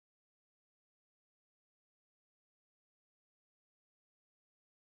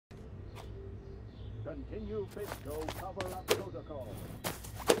Continue Fisco cover-up protocol.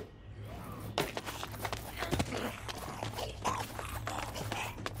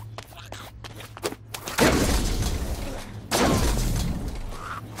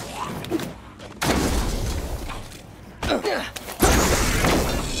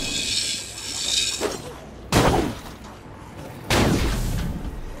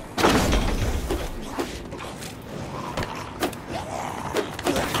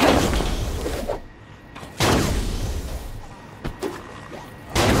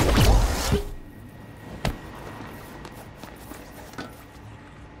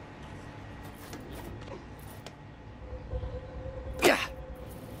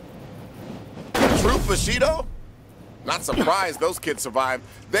 Bushido? Not surprised those kids survived.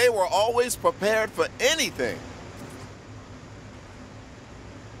 They were always prepared for anything.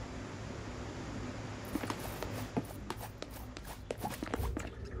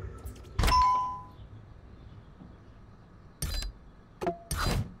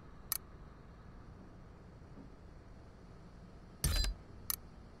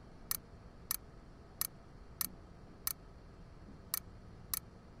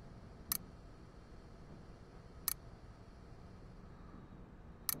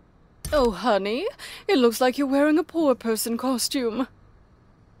 Oh, honey, it looks like you're wearing a poor person costume.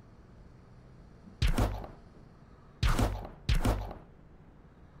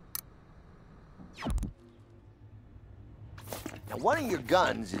 Now, one of your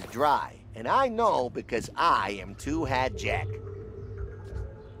guns is dry, and I know because I am Two-Hat Jack.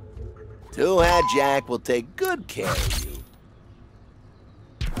 Two-Hat Jack will take good care of you.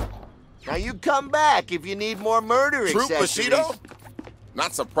 Now, you come back if you need more murder accessories. Bushido?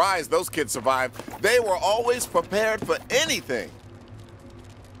 Not surprised those kids survived. They were always prepared for anything.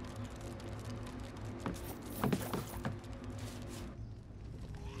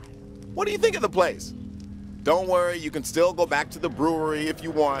 What do you think of the place? Don't worry, you can still go back to the brewery if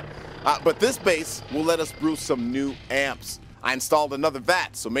you want. But this base will let us brew some new amps. I installed another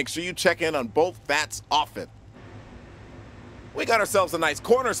vat, so make sure you check in on both vats often. We got ourselves a nice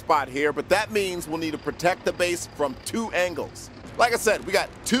corner spot here, but that means we'll need to protect the base from 2 angles. Like I said, we got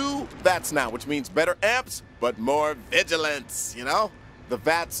 2 vats now, which means better amps, but more vigilance, you know? The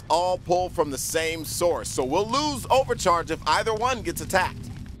vats all pull from the same source, so we'll lose overcharge if either one gets attacked.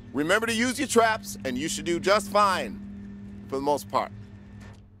 Remember to use your traps, and you should do just fine, for the most part.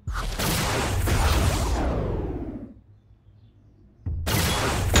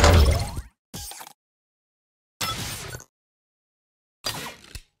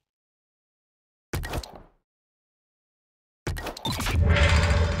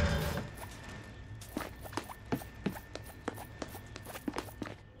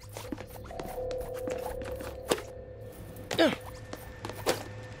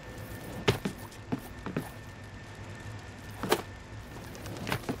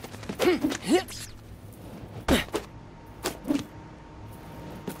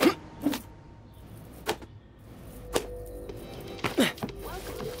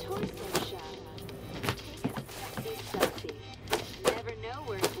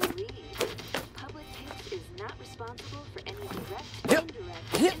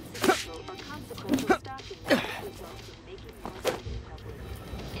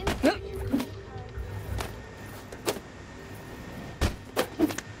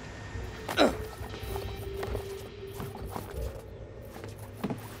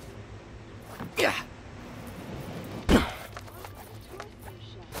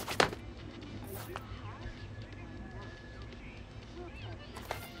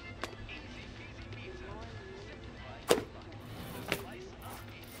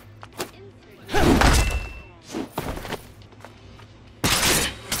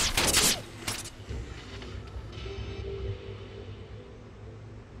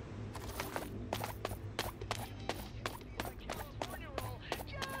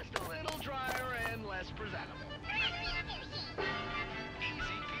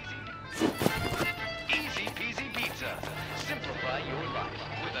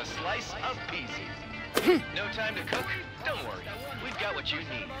 No time to cook? Don't worry. We've got what you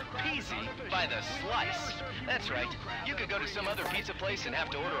need. Peasy by the slice. That's right. You could go to some other pizza place and have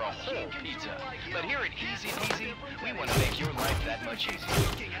to order a whole pizza. But here at Easy Peasy, we want to make your life that much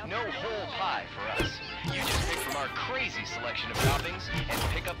easier. No whole pie for us. You just pick from our crazy selection of toppings and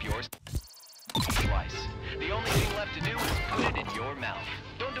pick up your slice. The only thing left to do is put it in your mouth.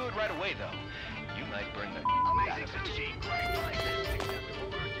 Don't do it right away, though. You might burn the out of it.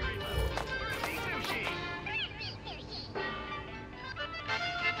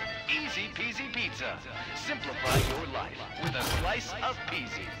 Easy Peasy Pizza. Simplify your life with a slice of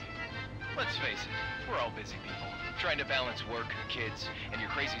Peasy. Let's face it, we're all busy people, trying to balance work, kids, and your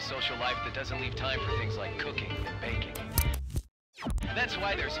crazy social life that doesn't leave time for things like cooking and baking. That's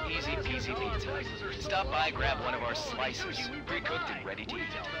why there's Easy Peasy Pizza. Stop by, grab one of our slices, pre-cooked and ready to eat.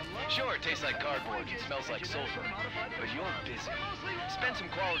 Sure, it tastes like cardboard and smells like sulfur, but you're busy. Spend some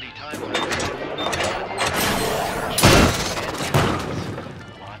quality time with us.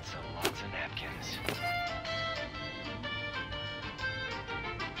 Lots and lots of napkins.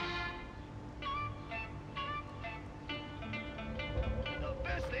 The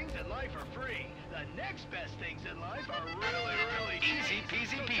best things in life are free. The next best things in life are really Easy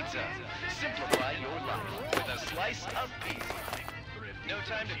Peasy Pizza. Simplify your life with a slice of pizza. No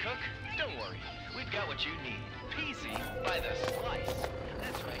time to cook? Don't worry. We've got what you need. Peasy by the slice.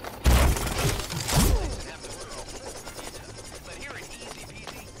 That's right. But here at Easy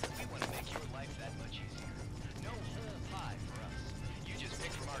Peasy, we want to make your life that much easier. No whole pie for us. You just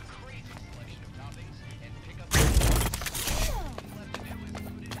pick from our crazy selection of toppings and pick up the all you have to do is put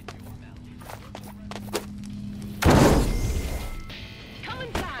it in your mouth. Come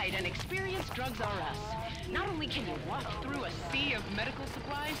inside and experience Drugs R Us. Not only can you walk through a sea of medical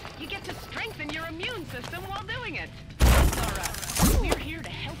supplies, you get to strengthen your immune system while doing it. Drugs R Us. We're here to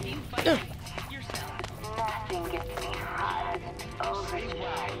help you fight yourself. Nothing gets me hotter than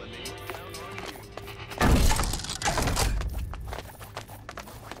Overdrive.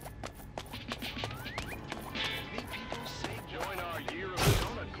 Join our Year of the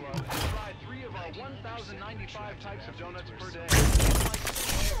Donut Club and try 3 of our 1,095 types of donuts per day.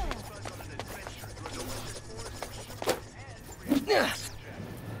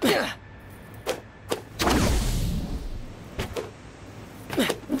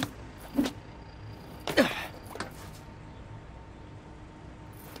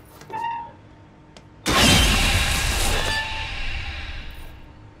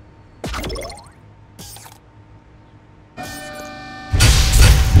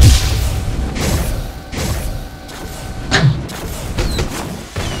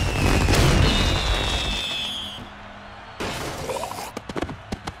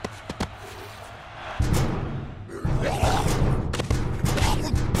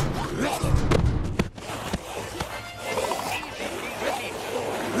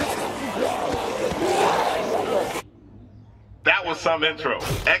 That was some intro.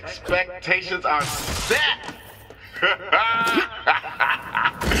 Expectations are set.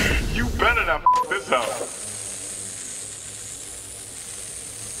 You better not f this up.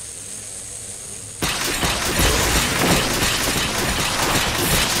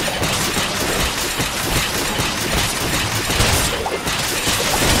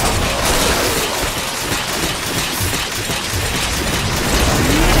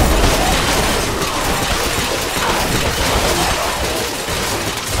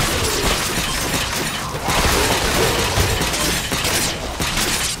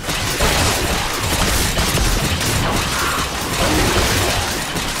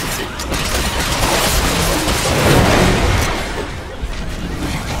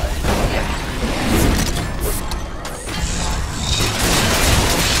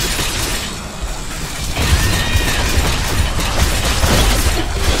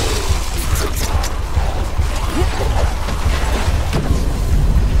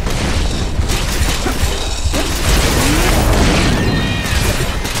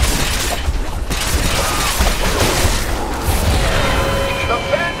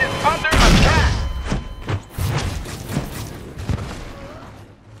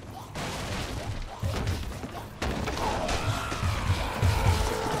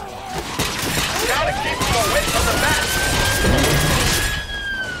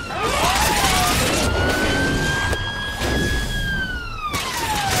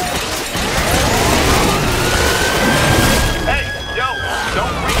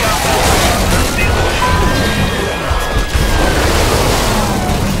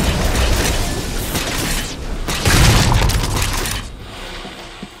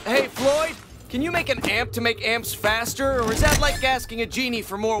 Can you make an amp to make amps faster, or is that like asking a genie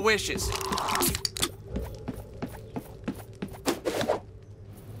for more wishes?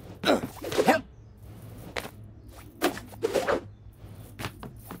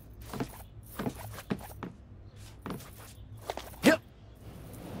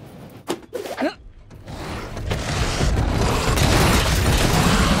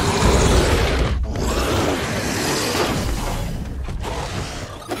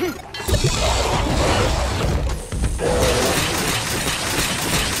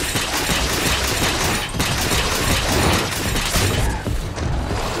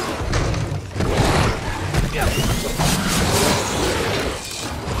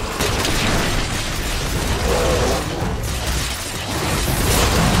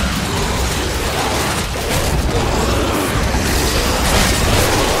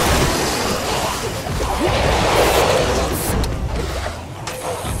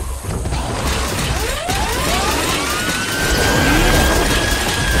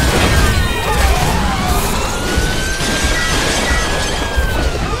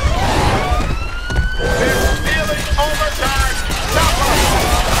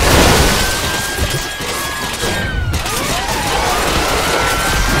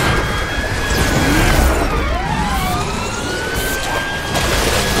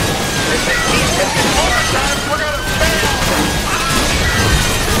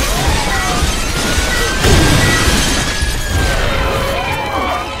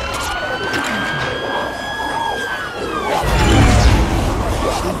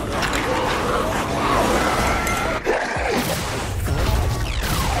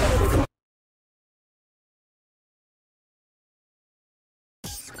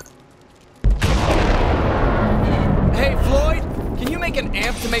 make an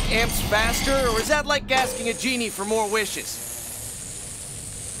amp to make amps faster, or is that like asking a genie for more wishes?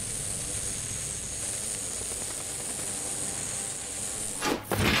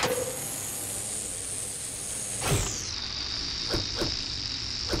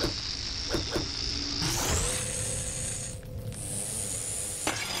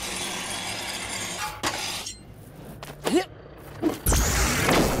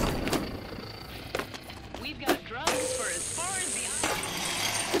 We've got drugs for as far as the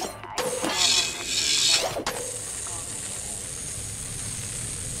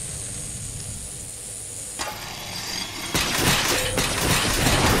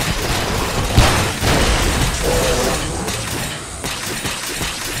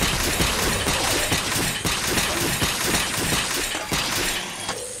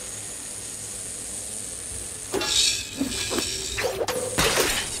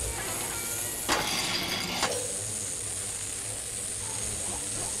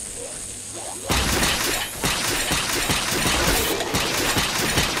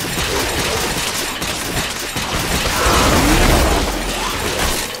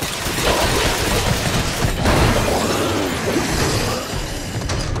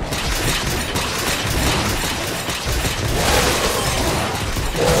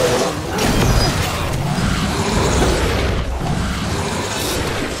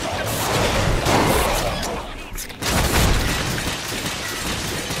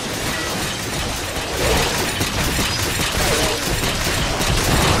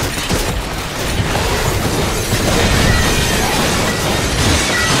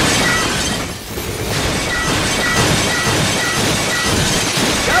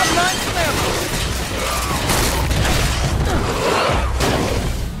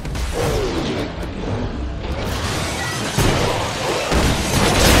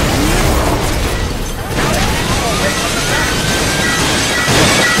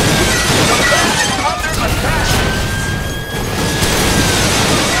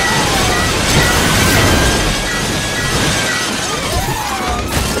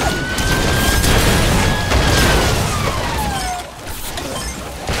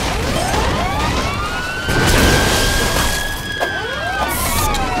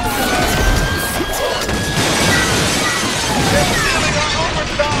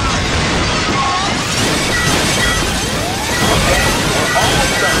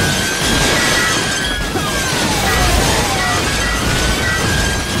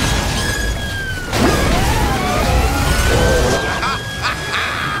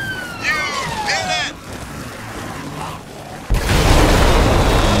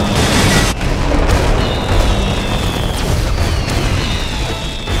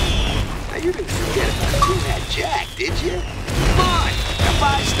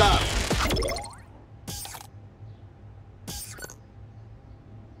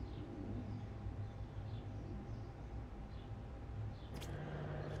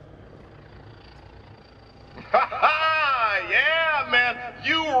Yeah, man,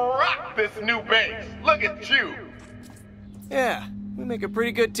 you rock this new base. Look at you. Yeah, we make a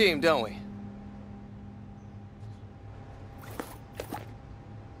pretty good team, don't we?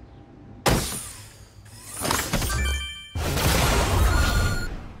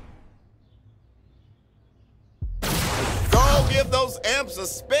 Go give those amps a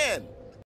spin.